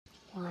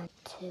1,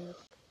 2,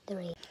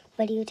 3.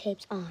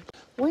 Videotapes on.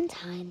 One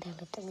time there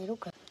lived a little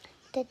girl.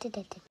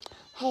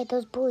 Hey,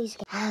 those bullies.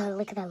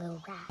 Look at that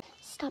little rat.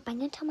 Stop, I'm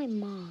gonna tell my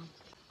mom.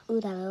 Ooh,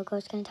 that little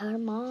girl's gonna tell her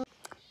mom.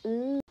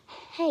 Ooh.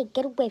 Hey,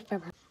 get away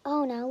from her.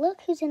 Oh, now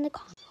look who's in the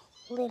car.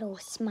 Little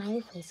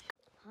smiley face.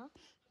 Huh?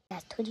 I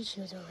told you she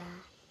was a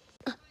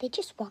rat. They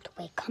just walked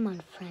away. Come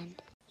on,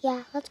 friend.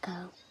 Yeah, let's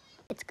go.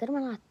 It's good we're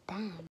not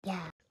them.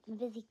 Yeah, I'm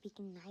busy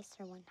being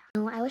nicer one time.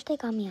 No, I wish they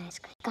got me ice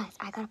cream. Guys,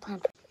 I got a plan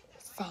for you.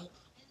 Say,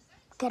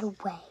 get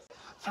away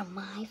from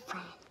my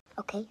friend.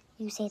 Okay,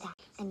 you say that.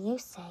 And you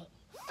say,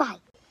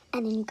 fight.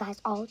 And then you guys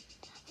all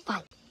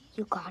fight.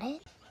 You got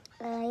it?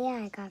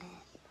 Yeah, I got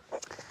it.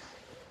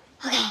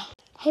 Okay.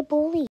 Hey,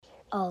 bully.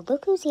 Oh,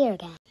 look who's here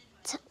again.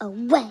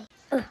 Away.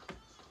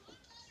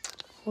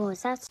 What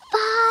was that?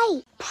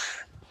 Fight!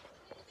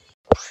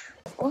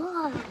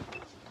 Whoa.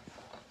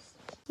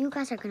 You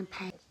guys are gonna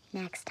pay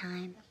next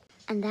time.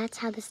 And that's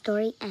how the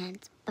story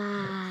ends.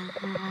 Bye.